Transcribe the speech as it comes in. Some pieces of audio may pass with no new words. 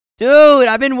Dude,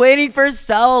 I've been waiting for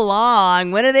so long.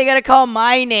 When are they gonna call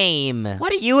my name?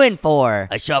 What are you in for?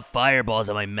 I shot fireballs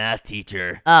at my math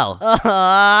teacher. Oh.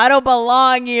 I don't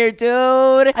belong here,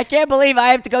 dude. I can't believe I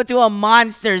have to go to a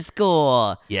monster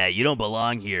school. Yeah, you don't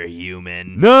belong here,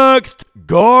 human. Next,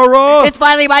 Gara. It's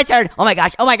finally my turn. Oh my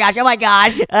gosh, oh my gosh, oh my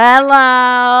gosh.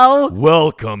 Hello.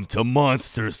 Welcome to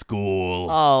Monster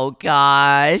School. Oh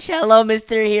gosh. Hello,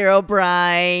 Mr.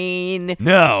 Herobrine.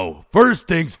 Now, first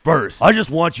things first, I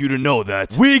just want you to know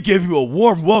that we give you a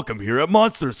warm welcome here at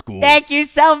Monster School. Thank you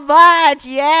so much.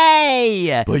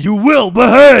 Yay. But you will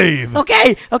behave.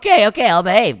 Okay, I'll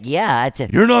behave. Yeah.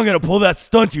 You're not gonna pull that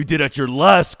stunt you did at your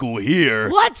last school here.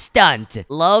 What stunt?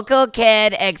 Local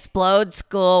kid explodes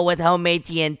school with homemade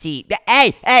TNT.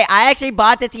 Hey, I actually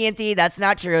bought the TNT. That's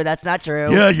not true. That's not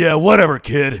true. Yeah, whatever,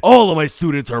 kid. All of my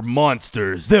students are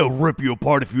monsters. They'll rip you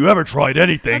apart if you ever tried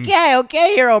anything.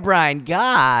 Okay, Herobrine.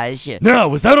 Gosh. Now,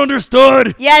 was that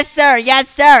understood? Yes,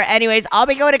 sir. Anyways, I'll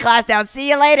be going to class now. See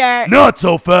you later. Not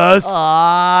so fast.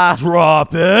 Drop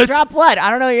Drop it. Drop what?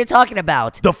 I don't know what you're talking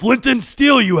about. The flint and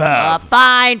steel you have.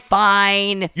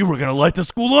 Fine. You were gonna light the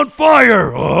school on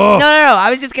fire. No. I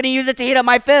was just gonna use it to heat up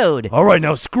my food. All right,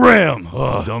 now scram.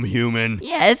 Dumb human.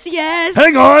 Yes.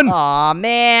 Hang on. Aw,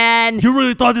 man. You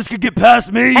really thought this could get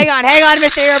past me? Hang on,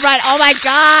 Mr. Herobrine. Oh my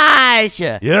gosh.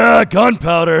 Yeah,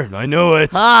 gunpowder. I know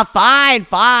it.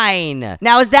 Fine.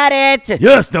 Now, is that it?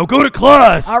 Yes, now go to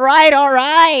class. All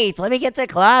right. Let me get to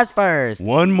class first.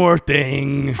 One more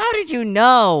thing. How did you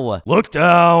know? Look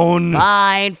down.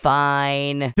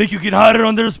 Fine. Think you can hide it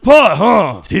under this pot,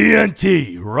 huh?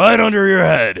 TNT, right under your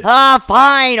head.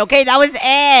 Fine. Okay, that was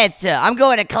it. I'm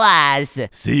going to class.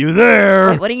 See you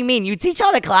there. Wait, what do you mean? You teach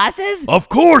all the classes? Of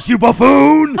course, you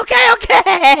buffoon.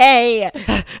 Okay.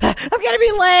 I'm gonna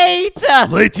be late.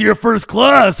 Late to your first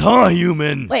class, huh,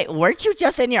 human? Wait, weren't you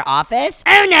just in your office?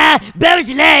 Oh no, Bo's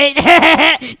late.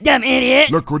 Dumb idiot.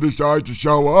 Look who decides to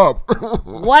show up.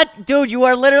 What? Dude, you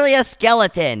are literally a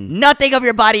skeleton. Nothing of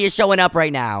your body is showing up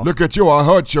right now. Look at you, I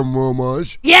heard some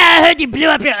rumors. Yeah, I heard you blew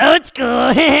up your old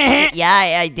school.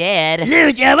 Yeah, I did.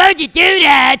 Loser, why'd you do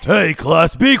that? Hey,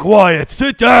 class, be quiet.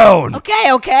 Sit down.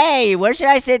 Okay. Where should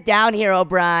I sit down,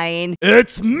 Herobrine?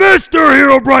 It's Mr.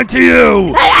 Herobrine to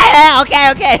you.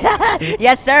 Okay.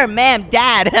 Yes, sir, ma'am,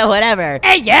 dad, whatever.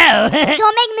 Hey, yo. Don't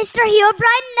make Mr.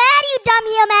 Herobrine mad, you dumb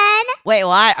human! Wait,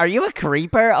 what? Are you a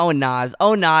creeper? Oh, Nas.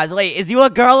 Wait, is you a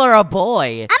girl or a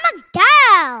boy? I'm a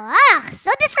girl! Ugh,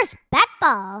 so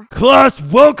disrespectful. Class,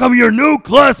 welcome your new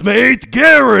classmate,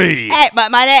 Gary. Hey,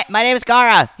 my name is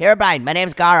Gara. Herobrine, my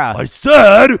name's Gara. I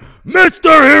said Mr.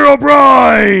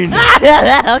 Herobrine.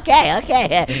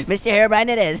 Okay. Mr. Herobrine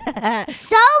it is.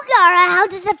 So, Gara, how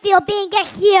does it feel being a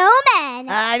human?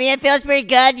 I mean, it feels pretty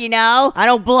good, you know? I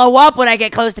don't blow up when I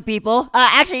get close to people.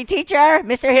 Actually, teacher,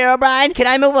 Mr. Herobrine, can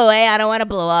I move away? I don't want to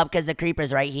blow up because the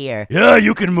creeper's right here. Yeah,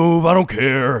 you can move. I don't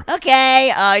care.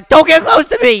 Okay, don't get close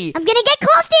to me. I'm gonna get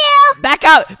close to you! Back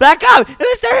out.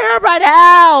 Mr. Herobrine,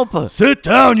 help. Sit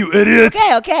down, you idiot.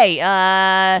 Okay.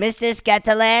 Mr.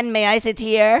 Scatterland, may I sit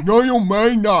here? No, you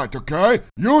may not, okay?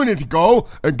 You need to go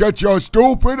and get your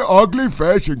stupid, ugly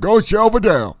face and go sit over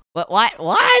there. What?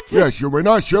 Yes, you may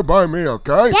not sit by me,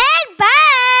 okay? Dang bird!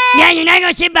 Yeah, you're not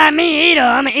gonna sit by me either.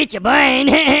 I'm gonna eat your brain.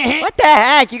 What the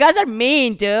heck? You guys are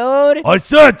mean, dude. I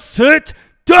said sit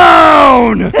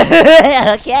down.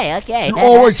 Okay. You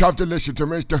always have to listen to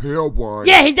Mr. Herobrine.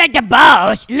 Yeah, he's like the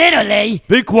boss, literally.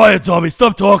 Be quiet, zombie.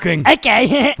 Stop talking.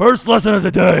 Okay. First lesson of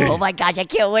the day. Oh my gosh, I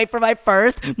can't wait for my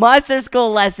first Monster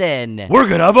School lesson. We're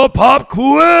gonna have a pop quiz.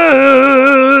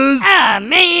 Ah,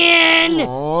 man.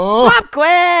 Pop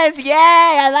quiz! Yay!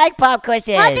 I like pop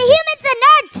quizzes. Well, the human's a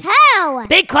nerd too!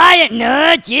 Be quiet,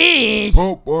 nerd. Jeez.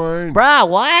 Poop brain. Bruh,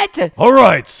 what? All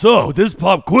right, so this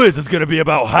pop quiz is gonna be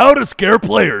about how to scare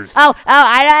players. Oh,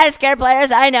 I know how to scare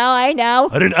players. I know.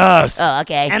 I didn't ask. Oh,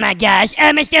 okay. Oh my gosh.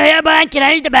 Mr. Herobrine, can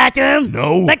I use the bathroom?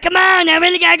 No. But come on, I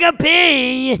really gotta go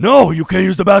pee. No, you can't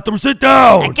use the bathroom. Sit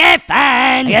down. Okay,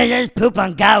 fine. I guess just poop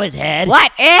on Gara's head.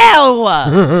 What?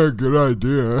 Ew! Good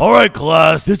idea. All right,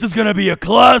 class. This is gonna be a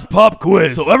class pop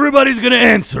quiz. So everybody's gonna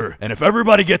answer. And if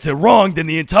everybody gets it wrong, then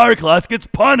the entire class gets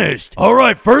punished. All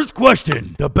right, first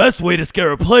question. The best way to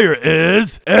scare a player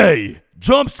is A,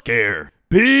 jump scare.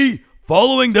 B,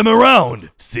 following them around.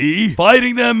 C,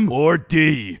 fighting them. Or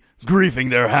D, griefing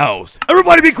their house.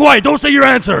 Everybody be quiet. Don't say your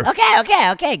answer.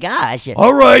 Okay, gosh.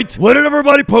 All right. What did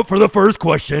everybody put for the first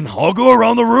question? I'll go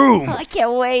around the room. I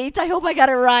can't wait. I hope I got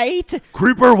it right.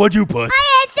 Creeper, what'd you put?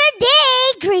 I answered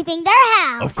D, griefing their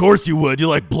house. Of course you would. You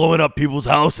like blowing up people's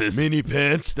houses. Mini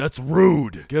pants? That's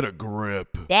rude. Get a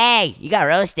grip. Hey, you got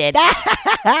roasted. Be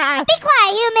quiet,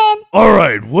 human.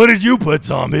 Alright, what did you put,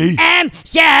 zombie?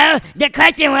 So, the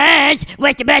question was,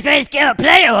 what's the best way to scare a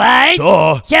player, right?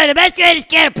 Duh. So the best way to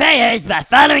scare a player is by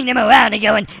following them around and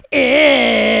going, ew,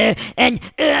 and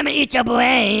I'm gonna eat your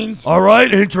brains.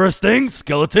 Alright, interesting.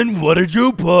 Skeleton, what did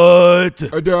you put?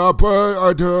 I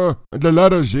put the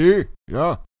letter Z.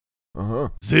 Yeah.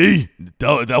 Z?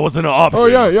 That wasn't an option. Oh,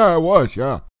 yeah, it was,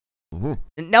 yeah.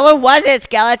 No, it wasn't,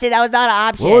 Skeleton. That was not an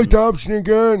option. What was the option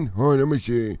again? Oh, let me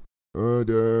see.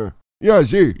 Yeah,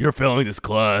 Z. You're failing this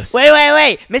class.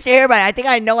 Wait. Mr. Herobrine, I think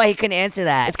I know why he couldn't answer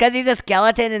that. It's because he's a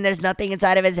skeleton and there's nothing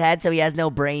inside of his head, so he has no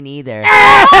brain either. Roasted.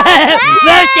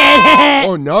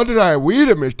 Oh, now that I read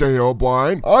it, Mr.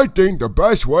 Herobrine, I think the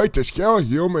best way to scare a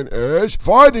human is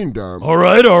fighting them.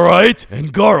 Alright.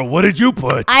 And Gara, what did you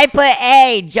put? I put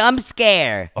A, jump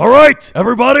scare. Alright,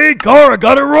 everybody, Gara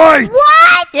got it right.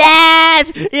 What?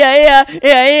 Yes! Yeah.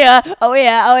 Oh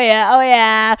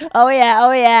yeah.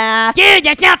 Dude,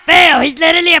 that's not fair. He's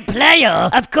literally a player.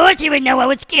 Of course he would know what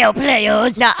would scare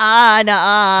players.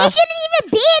 Nuh-uh. You shouldn't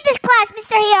even be in this class,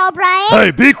 Mr. Herobrine.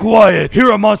 Hey, be quiet.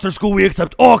 Here at Monster School, we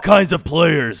accept all kinds of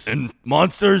players. And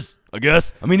monsters, I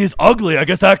guess. I mean, he's ugly. I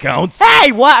guess that counts.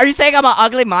 Hey, what? Are you saying I'm an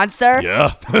ugly monster?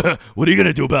 Yeah. What are you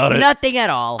gonna do about it? Nothing at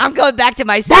all. I'm going back to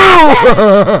my cell.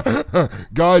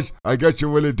 Guys, I guess you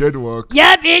really did work.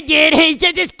 Yup, he did. He's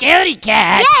just a scaredy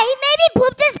cat. Yeah, he maybe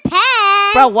pooped his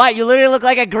pants. Bro, what? You literally look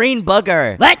like a green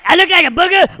booger. What? I look like a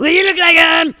booger? Well, you look like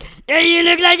a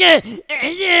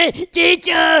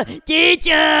teacher.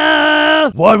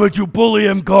 Why would you bully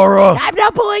him, Gara? I'm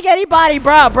not bullying anybody,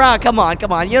 bro. Come on.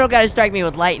 You don't gotta strike me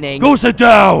with lightning. Go sit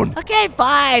down. Okay,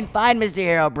 fine, Mr.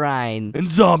 Herobrine.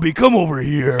 And Zombie, come over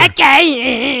here.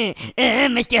 Okay.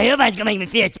 Mr. Herobrine's gonna make me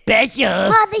feel special.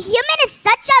 Oh, the human is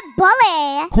such a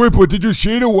bully. Quipper, did you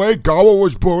see the way Gara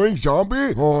was bullying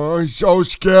Zombie? Oh, he's so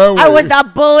scary. I was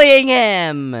not bullying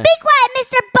him. Be quiet,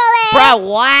 Mr. Bully. Bro,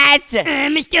 what?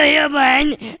 Mr.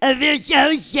 Herobrine, I feel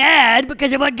so sad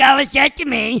because of what Gara said to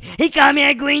me. He called me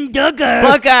a green dooger.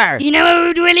 Booger. You know what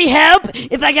would really help?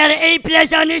 If I got an A+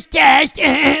 on this test,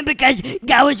 because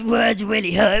Gara's words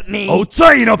really hurt me. Oh,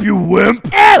 tighten up, you wimp.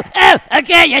 Oh,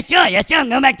 okay, yes, sure, I'm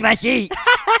going back to my seat.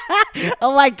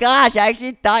 Oh my gosh, I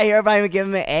actually thought Herobrine would give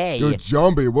him an A. Dude,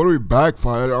 Zombie, what if we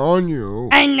backfired on you?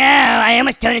 I know, I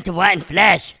almost turned into rotten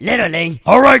flesh, literally.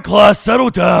 Alright, class, settle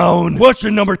down.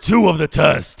 Question number 2 of the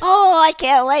test. Oh, I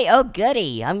can't wait. Oh,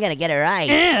 goody. I'm gonna get it right.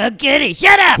 Oh, goody,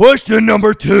 shut up! Question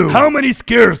number 2. How many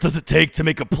scares does it take to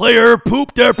make a player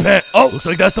poop their pants? Oh, looks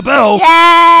like that's the bell.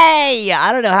 Yay!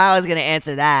 I don't know how I was gonna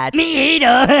answer that. Me either.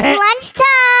 Lunchtime.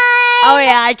 Oh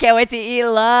yeah, I can't wait to eat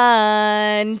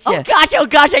lunch. Oh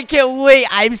gosh, I can't wait.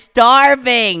 I'm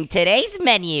starving. Today's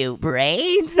menu,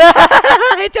 brains.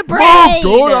 It's a brain. Move,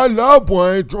 dude, I love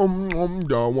brains.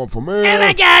 That one for me. Oh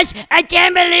my gosh, I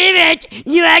can't believe it!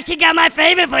 You actually got my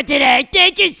favorite for today.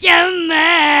 Thank you so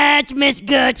much, Miss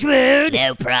Gertrude.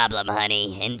 No problem,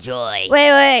 honey. Enjoy.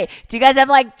 Wait. Do you guys have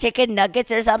like chicken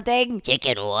nuggets or something?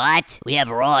 Chicken what? We have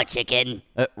raw chicken.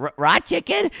 Raw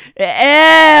chicken?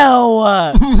 Ew.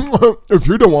 If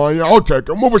you don't want it, I'll take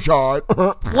it. Move aside.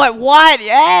 What?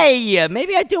 Hey,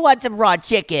 maybe I do want some raw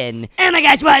chicken. Oh my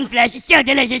gosh, rotten flesh is so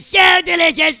delicious, so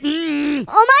delicious. Oh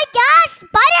my gosh,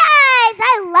 spider eyes.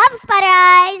 I love spider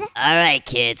eyes. Alright,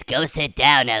 kids, go sit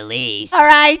down at least. All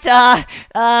right,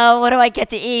 what do I get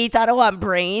to eat? I don't want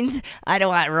brains. I don't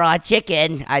want raw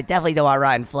chicken. I definitely don't want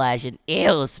rotten flesh. And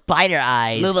ew, spider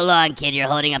eyes. Move along, kid. You're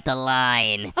holding up the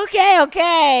line.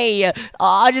 Okay.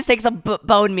 I'll just take some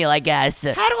bone meal, I guess.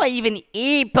 How do I even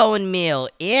eat bone meal?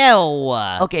 Ew.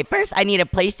 Okay, first I need a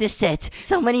place to sit.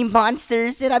 So many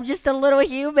monsters, and I'm just a little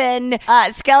human.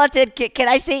 Skeleton, can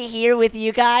I sit here with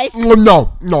you guys?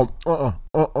 No.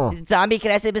 Zombie,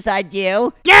 can I sit beside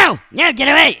you? No, get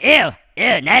away.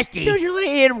 Ew, nasty. Dude, you're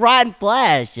literally eating rotten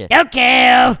flesh. Don't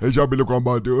kill. Hey, Zombie, look what I'm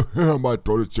about to do. I'm about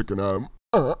to throw the chicken at him.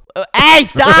 Hey,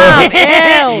 stop!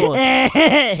 Ew!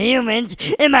 Humans,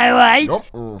 am I right? Nope.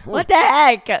 What the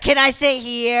heck? Can I sit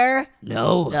here?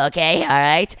 No. Okay,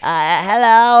 alright.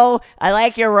 Hello. I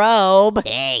like your robe.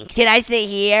 Thanks. Can I sit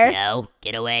here? No.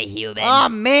 Get away, human. Oh,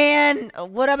 man.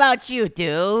 What about you,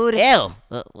 dude? Ew.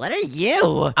 What are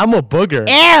you? I'm a booger.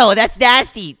 Ew, that's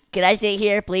nasty. Can I sit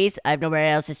here, please? I have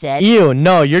nowhere else to sit. Ew,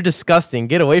 no, you're disgusting.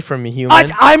 Get away from me, human.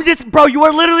 I'm just, bro, you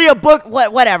are literally a book.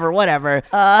 Whatever.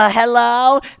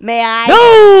 Hello? May I?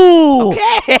 No!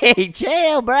 Okay,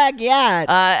 chill, bro. Yeah.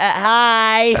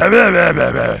 Hi. All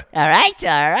right.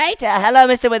 Hello,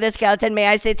 Mr. with the skeleton. May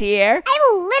I sit here? I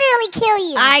will literally kill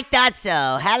you. I thought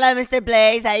so. Hello, Mr.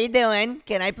 Blaze. How you doing?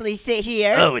 Can I please sit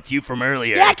here? Oh, it's you from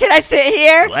earlier. Yeah, can I sit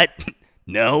here? What?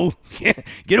 No.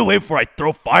 Get away before I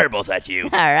throw fireballs at you. All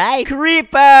right.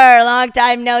 Creeper, long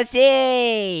time no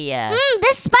see.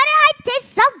 This spider eye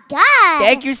tastes so good.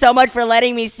 Thank you so much for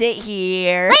letting me sit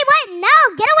here. Wait, what?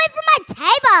 No, get away from my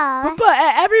table. But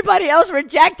everybody else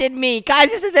rejected me. Guys,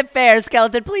 this isn't fair.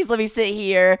 Skeleton, please let me sit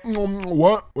here.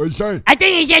 What? What'd you say? I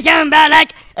think he said something about,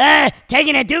 like,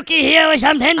 taking a dookie here or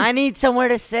something. I need somewhere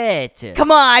to sit.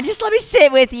 Come on, just let me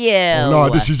sit with you. No,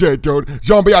 this is it, dude.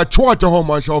 Zombie, I tried to hold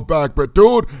myself back, but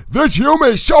dude, this human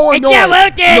is so annoying. not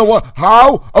worth it. You know what?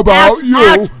 How about Ouch, you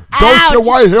ouch, don't ouch. sit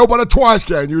right here by the trash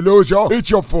can, you loser? Eat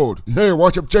your food. Here,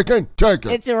 want some chicken? Take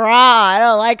it. It's raw. I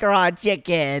don't like raw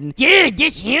chicken. Dude,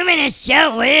 this human is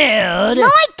so weird. No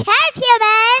one cares,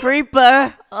 human.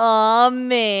 Creeper. Oh,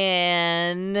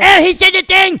 man. Oh, he said the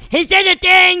thing.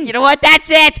 You know what? That's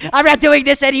it. I'm not doing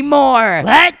this anymore.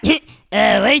 What? What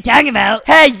are you talking about?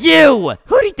 Hey, you.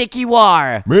 Who do you think you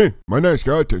are? Me? My name's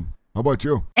Skeleton. How about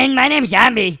you? And my name's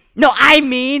Zombie. No, I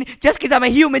mean, just because I'm a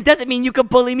human doesn't mean you can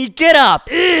bully me. Get up.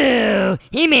 Ooh,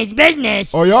 he means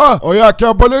business. Oh, yeah? Oh, yeah, I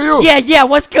can't believe you. Yeah,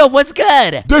 what's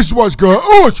good? This was good.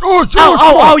 Oosh.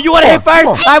 Oh, you want to hit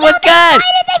first? I was good.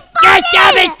 Why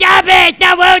did they fight Stop it!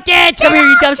 Not worth it! Come here,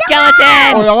 you dumb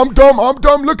skeleton. Oh, yeah, I'm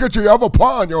dumb. Look at you. You have a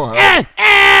paw on your head.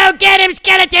 Ow! Get him,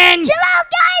 skeleton! Chill out,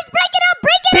 guys. Break it up.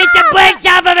 Beat the brakes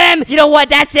off of him! You know what?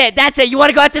 That's it. You want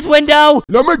to go out this window?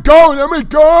 Let me go.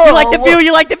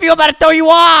 You like the view? I'm about to throw you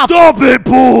off. Stop it,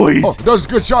 boys! Oh, that was a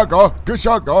good shot,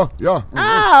 girl. Yeah.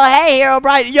 Oh, hey, Hero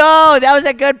Brian. Yo, that was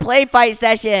a good play fight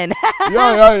session.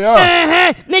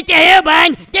 Yeah. Mr.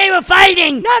 Hillbine, they were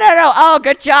fighting! No. Oh,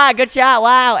 good shot.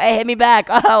 Wow. Hey, hit me back.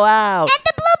 Oh, wow. And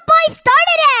the blue boy started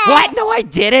it. What? No, I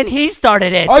didn't. He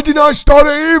started it. I did not start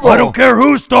it either. I don't care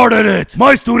who started it.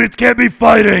 My students can't be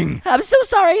fighting. I'm so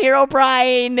sorry, Hero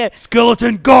Brian.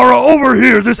 Skeleton Gara, over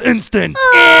here this instant.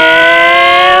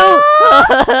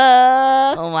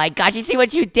 Oh my gosh, you see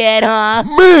what you did, huh?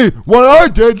 Me? What I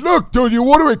did? Look, dude, you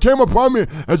literally came upon me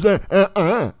and said,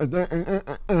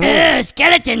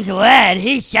 Skeleton's wet.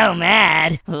 He's so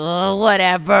mad. Oh,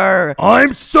 whatever.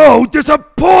 I'm so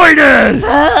disappointed.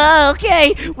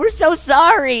 Okay, we're so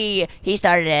sorry. He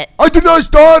started it. I did not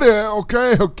start it.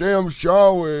 Okay, I'm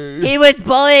sorry. He was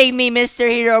bullying me, Mr.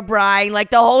 Hero Brian, like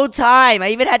the whole time. I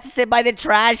even had to sit by the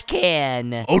trash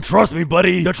can. Oh, trust me,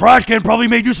 buddy. The trash can probably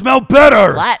made you smell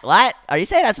better. What? Are you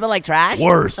saying I smell like trash?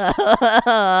 Worse. Okay,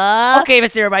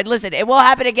 Mr. Hero Brian, listen, it won't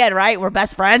happen again, right? We're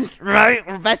best friends, right?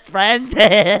 We're best friends.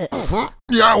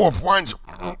 Yeah, we're friends.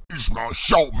 You smell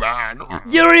so bad.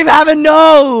 You don't even have a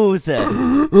nose. I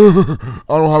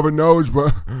don't have a nose,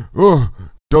 but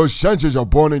those senses are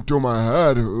burning through my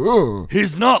head.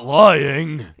 He's not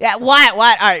lying. Yeah, what? All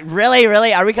right,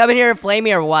 really? Are we coming here to flame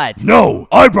me or what? No,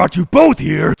 I brought you both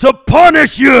here to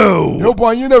punish you.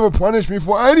 Hillbine, you never punished me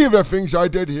for any of the things I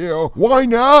did here. Why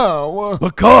now?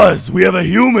 Because we have a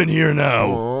human here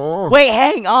now. Wait,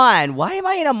 hang on. Why am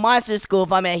I in a monster school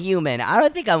if I'm a human? I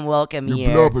don't think I'm welcome You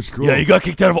here. blew up a school. Yeah, you got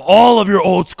kicked out of all of your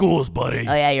old schools, buddy.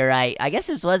 Oh yeah, you're right. I guess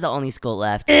this was the only school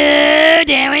left. Ooh,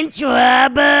 they're in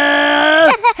trouble.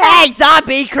 Hey,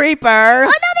 zombie creeper! Oh,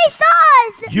 no, they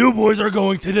saw us. You boys are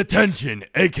going to detention,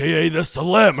 aka the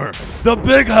Slammer, the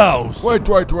big house. Wait.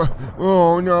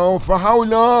 Oh, no. For how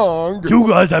long? You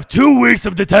guys have 2 weeks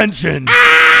of detention.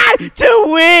 2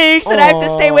 weeks, and I have to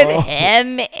stay with Aw.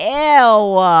 him. Ew.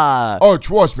 Oh,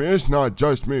 trust me, it's not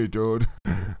just me, dude.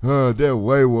 They're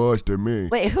way worse than me.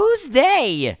 Wait, who's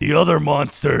they? The other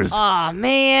monsters. Aw,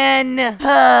 man.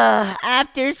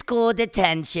 After school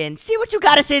detention. See what you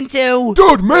got us into?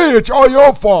 Dude, me, it's all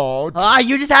your fault.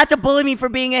 You just had to bully me for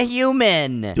being a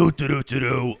human. Do.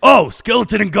 Oh,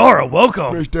 Skeleton and Gara,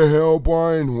 welcome. Mr.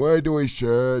 Hillbine, where do we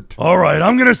sit? Alright,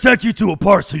 I'm gonna set you two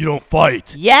apart so you don't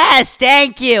fight. Yes,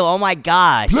 thank you. Oh my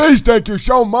gosh. Please, thank you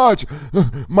so much.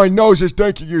 My nose is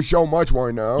thanking you so much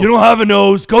right now. You don't have a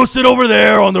nose. Go sit over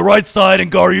there on the right side,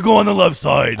 and Gara, you go on the left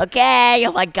side. Okay.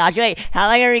 Oh my gosh. Wait, how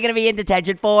long are we gonna be in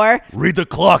detention for? Read the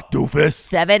clock, doofus.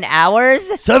 7 hours?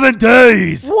 7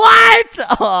 days. What?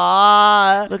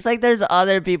 Aw. Looks like there's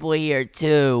other people here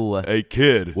too. Hey,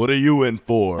 kid, what are you in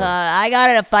for? I got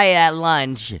in a fight at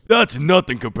lunch. That's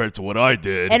nothing compared to what I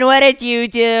did. And what did you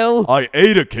do? I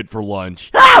ate a kid for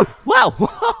lunch. Oh! Whoa!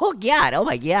 Oh god! Oh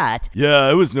my god! Yeah,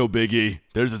 it was no biggie.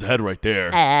 There's his head right there.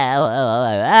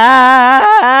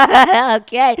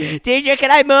 Okay. Teacher,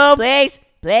 can I move, please?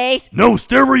 Please? No,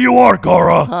 stay where you are,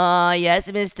 Gara. Yes,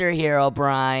 Mr.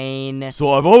 Herobrine.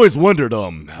 So I've always wondered,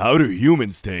 how do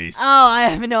humans taste? Oh, I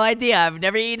have no idea. I've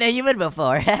never eaten a human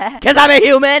before. Because I'm a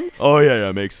human. Oh,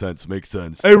 yeah, makes sense.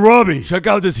 Hey, Robbie, check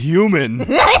out this human.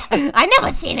 I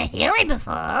never seen a human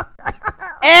before.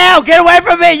 Ew, get away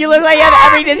from me. You look like you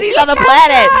have every disease on the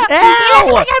planet. You Ew.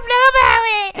 look like a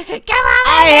blueberry. Come on.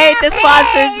 I hate this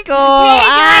monster in school.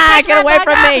 Please, Get away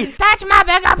from me. Touch my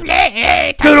burger,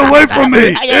 please. Get away from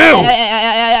me.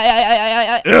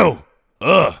 Ew.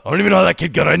 I don't even know how that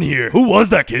kid got in here. Who was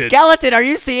that kid? Skeleton, are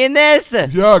you seeing this?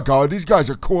 Yeah, God, these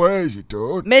guys are crazy,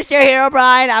 dude. Mr.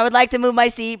 Herobrine, I would like to move my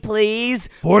seat, please.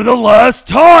 For the last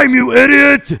time, you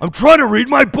idiot! I'm trying to read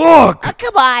my book! Oh,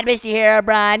 come on, Mr.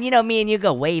 Herobrine. You know me and you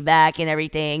go way back and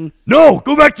everything. No,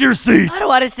 go back to your seat! I don't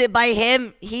want to sit by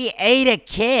him. He ate a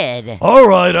kid.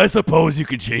 Alright, I suppose you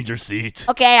can change your seat.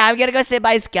 Okay, I'm gonna go sit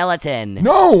by Skeleton.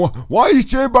 No, why you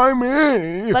staying by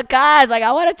me? Because,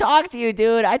 I want to talk to you,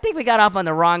 dude. I think we got off on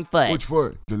the wrong foot. Which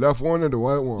foot? The left one or the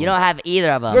right one? You don't have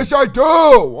either of them. Yes, I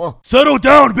do. Settle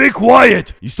down, be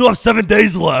quiet! You still have 7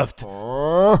 days left.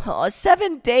 Oh,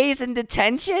 7 days in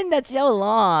detention? That's so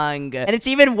long. And it's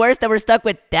even worse that we're stuck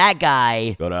with that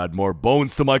guy. Gotta add more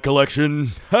bones to my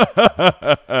collection.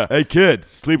 Hey, kid,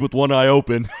 sleep with one eye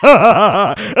open.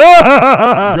 Yeah,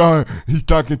 he's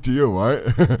talking to you, right?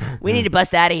 We need to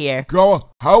bust out of here. Go.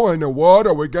 How in the world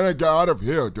are we gonna get out of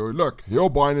here, dude? Look,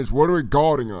 Herobrine is literally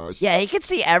guarding us. Yeah, he can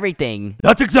see everything.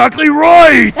 That's exactly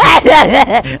right!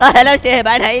 Hello, Steven.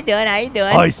 How you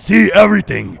doing? I see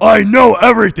everything. I know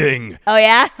everything. Oh,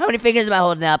 yeah? How many fingers am I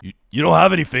holding up? You don't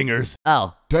have any fingers.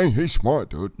 Oh. Dang, he's smart,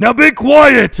 dude. Now be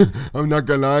quiet! I'm not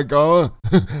gonna lie, Gara.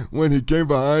 When he came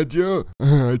behind you,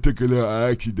 I took a little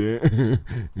accident.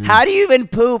 How do you even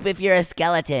poop if you're a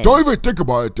skeleton? Don't even think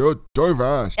about it, dude. Don't even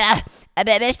ask.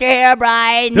 Mr.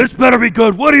 Herobrine. This better be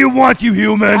good. What do you want, you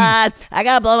human? I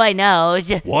gotta blow my nose.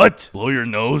 What? Blow your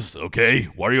nose? Okay.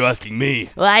 Why are you asking me?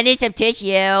 Well, I need some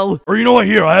tissue. Or you know what?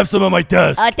 Here, I have some on my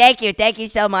desk. Oh, thank you. Thank you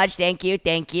so much. Thank you.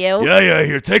 Yeah,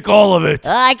 here. Take all of it.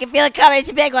 I can feel it coming. It's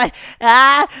a big one.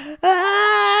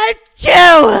 Chew.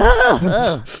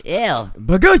 Ew.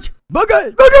 Baggage! What?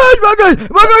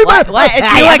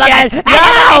 It's you again.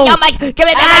 No. Give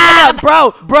me back.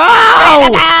 Bro.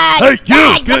 Hey,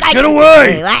 you! Get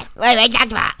away! Wait,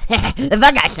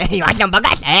 Buggers. You want some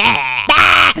buggers?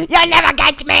 You'll never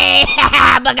catch me.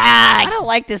 I Buggers. don't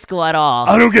like this school at all.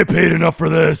 I don't get paid enough for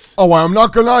this. Oh, I'm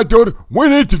not gonna lie, dude. We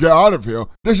need to get out of here.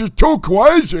 This is too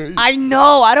crazy. I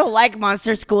know. I don't like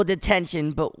monster school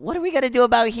detention, but what are we gonna do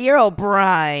about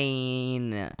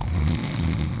Herobrine?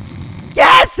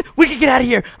 Yes! We can get out of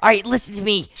here. All right, listen to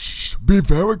me. Shh, be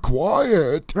very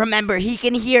quiet. Remember, he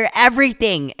can hear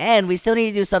everything, and we still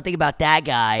need to do something about that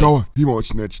guy. Go, he won't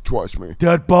snitch, trust me.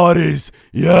 Dead bodies.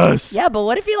 Yes. Yeah, but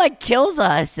what if he, kills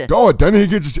us? Go, then he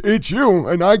can just eat you,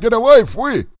 and I get away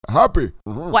free. Happy.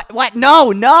 What? No!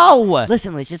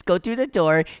 Listen, let's just go through the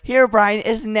door. Herobrine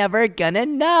is never gonna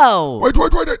know. Wait.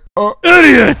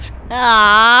 Idiot!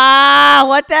 Ah,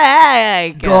 what the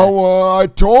heck? Go, I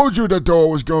told you the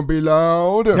door was gonna be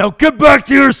loud. Now get back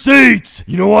to your seats.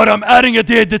 You know what? I'm adding a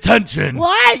day of detention.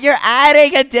 What? You're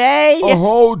adding a day? A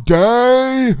whole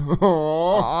day?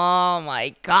 Oh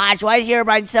my gosh, why is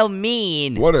Herobrine so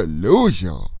mean? What a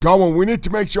loser. Go on, we need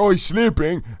to make sure he's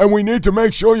sleeping, and we need to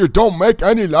make sure you don't make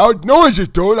any loud noises,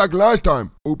 dude, like last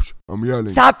time. Oops, I'm yelling.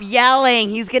 Stop yelling,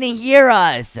 he's gonna hear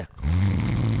us.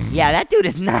 Yeah, that dude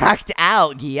is knocked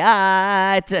out,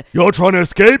 yet. Y'all trying to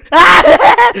escape?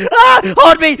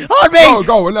 Hold me!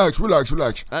 Go, relax.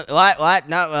 What?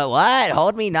 No, what?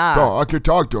 Hold me now. Go, I can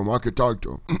talk to him.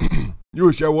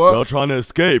 You said what? Y'all trying to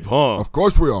escape, huh? Of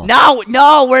course we are.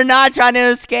 No, we're not trying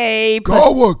to escape.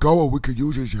 Go, we could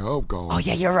use his help, go. Oh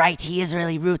yeah, you're right, he is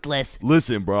really ruthless.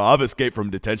 Listen, bro, I've escaped from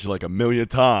detention like 1,000,000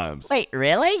 times. Wait,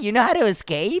 really? You know how to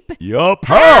escape? Yup.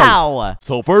 How?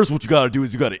 So first what you gotta do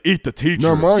is you gotta eat the teacher.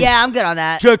 Never mind. Yeah, I'm good on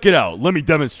that. Check it out. Let me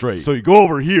demonstrate. So you go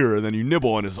over here and then you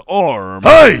nibble on his arm.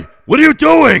 Hey! What are you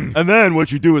doing? And then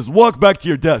what you do is walk back to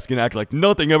your desk and act like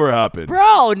nothing ever happened.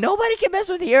 Bro, nobody can mess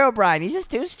with Herobrine. He's just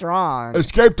too strong.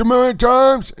 Escaped 1,000,000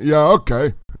 times? Yeah,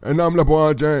 okay. And I'm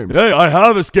LeBron James. Hey, I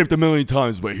have escaped 1,000,000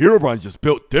 times, but Herobrine's just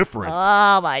built different.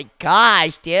 Oh my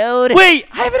gosh, dude. Wait,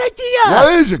 I have an idea.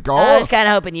 What is it, I was go? kind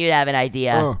of hoping you'd have an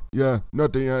idea. Yeah,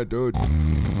 nothing yet, dude.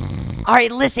 All All right,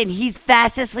 listen, he's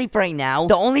fast asleep right now.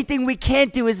 The only thing we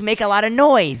can't do is make a lot of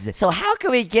noise. So how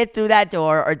can we get through that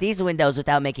door or these windows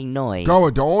without making noise? Gara,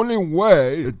 the only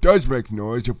way it does make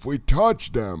noise if we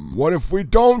touch them. What if we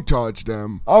don't touch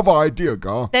them? I have an idea,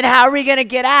 Gara. Then how are we gonna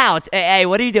get out? Hey,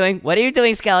 what are you doing? What are you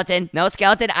doing, Skeleton? No,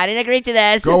 Skeleton, I didn't agree to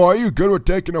this. Gara, are you good with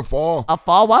taking a fall? A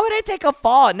fall? Why would I take a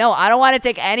fall? No, I don't want to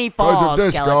take any falls, of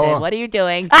this, Skeleton. Gara. What are you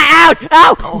doing? Ah, ouch!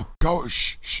 Ow! Gara,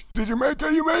 shh, shh. Did you make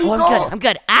it? You made it, Oh, Gara. I'm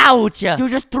good. Ouch! You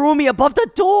just threw me above the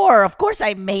door. Of course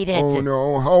I made it. Oh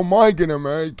no, how am I gonna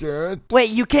make it? Wait,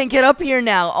 you can't get up here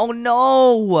now. Oh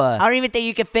no! I don't even think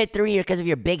you can fit through here because of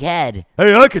your big head.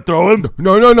 Hey, I could throw him.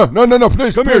 No,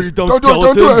 please, Come please. here, you dumb don't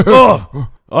skeleton. do it.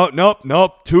 Oh,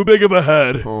 nope. Too big of a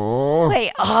head. Oh,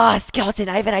 Wait, Skeleton,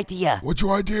 I have an idea. what's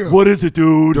your idea? What is it,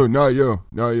 dude? No, not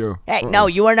you. Hey, no,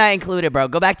 you are not included, bro.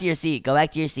 Go back to your seat. Go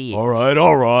back to your seat. All right.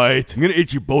 I'm gonna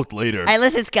eat you both later. Hey,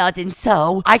 listen, Skeleton,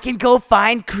 so I can go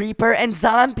find Creeper and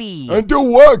Zombie. And do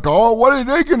what, Gara? What are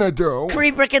they gonna do?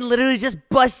 Creeper can literally just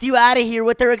bust you out of here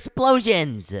with their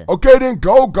explosions. Okay, then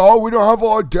go, Gara. We don't have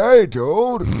all day,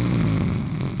 dude.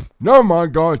 Never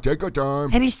mind, Gara. Take your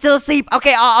time. And he's still asleep.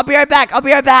 Okay, I'll be right back.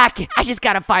 I just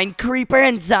gotta find Creeper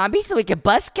and Zombie so we can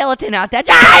bust Skeleton out that.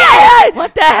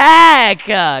 What the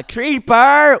heck?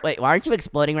 Creeper! Wait, why aren't you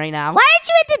exploding right now? Why aren't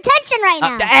you in detention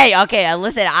right now? Hey, okay,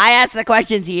 listen, I asked the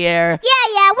questions here.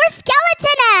 Yeah, where's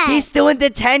Skeleton at? He's still in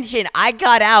detention. I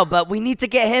got out, but we need to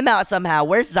get him out somehow.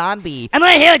 Where's Zombie? I'm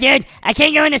right here, dude. I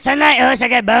can't go in the sunlight or else I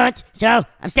get burnt. So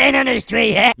I'm staying under this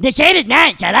tree. The shade is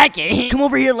nice. I like it. Come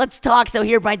over here, let's talk so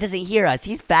Herobrine doesn't hear us.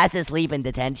 He's fast asleep in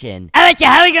detention. Alright, so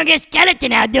how are we gonna get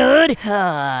Skeleton out, dude?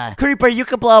 Creeper, you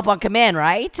can blow up on command,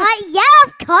 right? Yeah,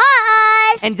 of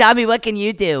course. And Zombie, what can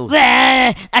you do?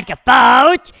 Well, I could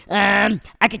fight.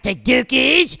 I could take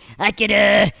dookies. I could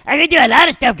do a lot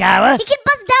of stuff, Gara. He can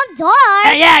bust down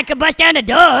doors. Yeah, I could bust down the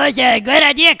doors. Good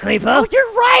idea, Creeper. Oh,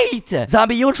 you're right!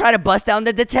 Zombie, you'll try to bust down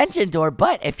the detention door,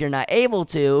 but if you're not able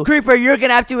to, Creeper, you're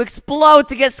gonna have to explode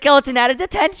to get Skeleton out of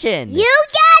detention. You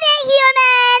got it, human.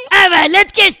 Alright,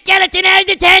 let's get Skeleton out of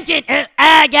detention.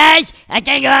 Guys, I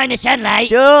can't go out in the sunlight.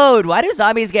 Dude, why do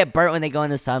zombies get burnt when they go in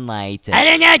the sunlight? I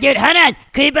don't know, dude. Hold on.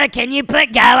 Creeper, can you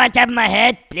put Gara on top of my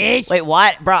head, please? Wait,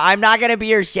 what? Bro, I'm not gonna be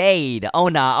your shade. Oh,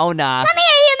 nah. Come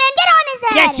here, human. Get on his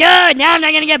head. Yeah, sure. Now I'm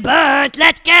not gonna get burnt.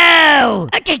 Let's go.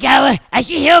 Okay, Gara. I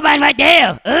see Herobrine right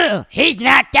there. Ooh, he's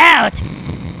knocked out.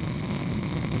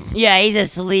 Yeah, he's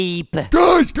asleep.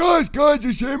 Guys,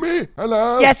 you see me?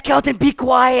 Hello? Yeah, Skeleton, be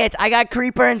quiet. I got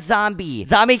Creeper and Zombie.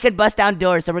 Zombie can bust down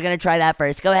doors, so we're gonna try that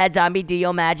first. Go ahead, Zombie, do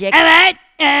your magic. Alright.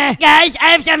 Guys, I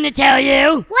have something to tell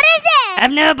you. What is it?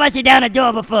 I've never busted down a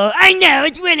door before. I know,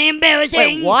 it's really embarrassing.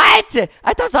 Wait, what?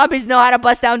 I thought zombies know how to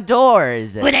bust down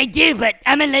doors. Well, I do, but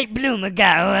I'm a late bloomer,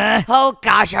 Gara. Oh,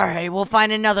 gosh, all right. We'll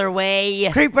find another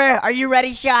way. Creeper, are you ready,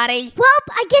 Shotty? Well,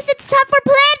 I guess it's time for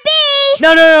plan B.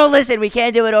 No, listen. We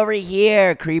can't do it over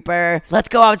here, Creeper. Let's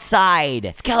go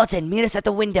outside. Skeleton, meet us at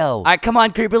the window. All right, come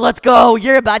on, Creeper. Let's go.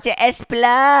 You're about to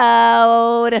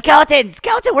explode.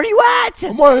 Skeleton, where you at?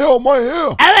 I'm right here.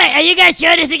 Alright, are you guys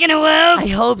sure this is gonna work? I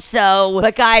hope so.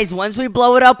 But guys, once we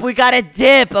blow it up, we gotta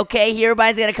dip, okay?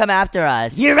 Herobrine's gonna come after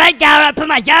us. You're right, Gara. Put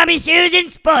my zombie shoes in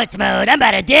sports mode. I'm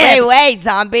about to dip. Wait,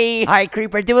 zombie. All right,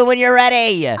 Creeper, do it when you're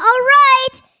ready. All right.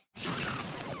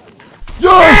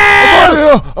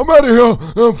 Yeah, I'm out of here.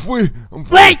 I'm free.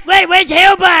 Wait, where's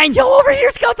Herobrine? Yo, over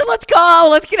here, Skeleton. Let's go.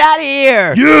 Let's get out of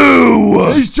here.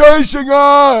 You! He's chasing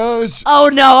us. Oh,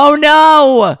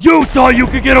 no. You thought you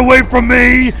could get away from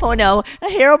me? Oh, no.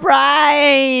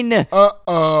 Herobrine.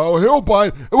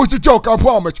 Herobrine, it was a joke, I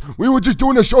promise. We were just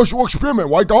doing a social experiment,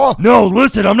 right, Gara? No,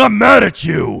 listen, I'm not mad at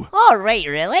you. All right,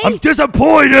 really? I'm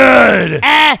disappointed.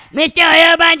 Mr.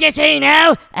 Herobrine, just so you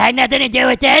know, I had nothing to do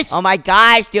with this. Oh, my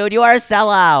gosh, dude. You are a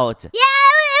sellout. Yeah,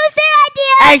 it was their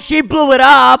idea. Hey, she blew it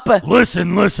up.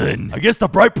 Listen. I guess the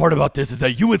bright part about this is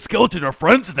that you and Skeleton are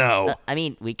friends now. I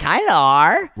mean, we kind of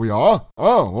are. We are?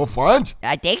 Oh, we're friends?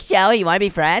 I think so. You want to be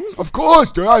friends? Of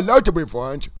course, dude. I'd like to be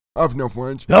friends. I have no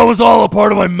friends. That was all a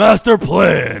part of my master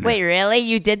plan. Wait, really?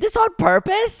 You did this on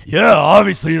purpose? Yeah,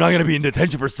 obviously you're not gonna be in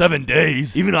detention for 7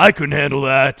 days. Even I couldn't handle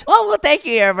that. Well, thank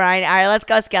you, Herobrine. All right, let's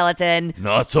go, Skeleton.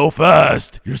 Not so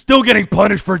fast. You're still getting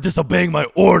punished for disobeying my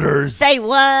orders. Say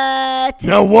what?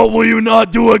 Now what will you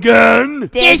not do again?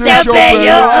 Disobey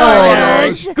your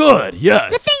orders. Good,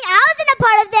 yes. Good thing I wasn't a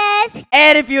part of this.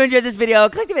 And if you enjoyed this video,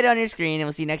 click the video on your screen, and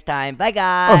we'll see you next time. Bye,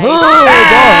 guys.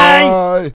 Bye.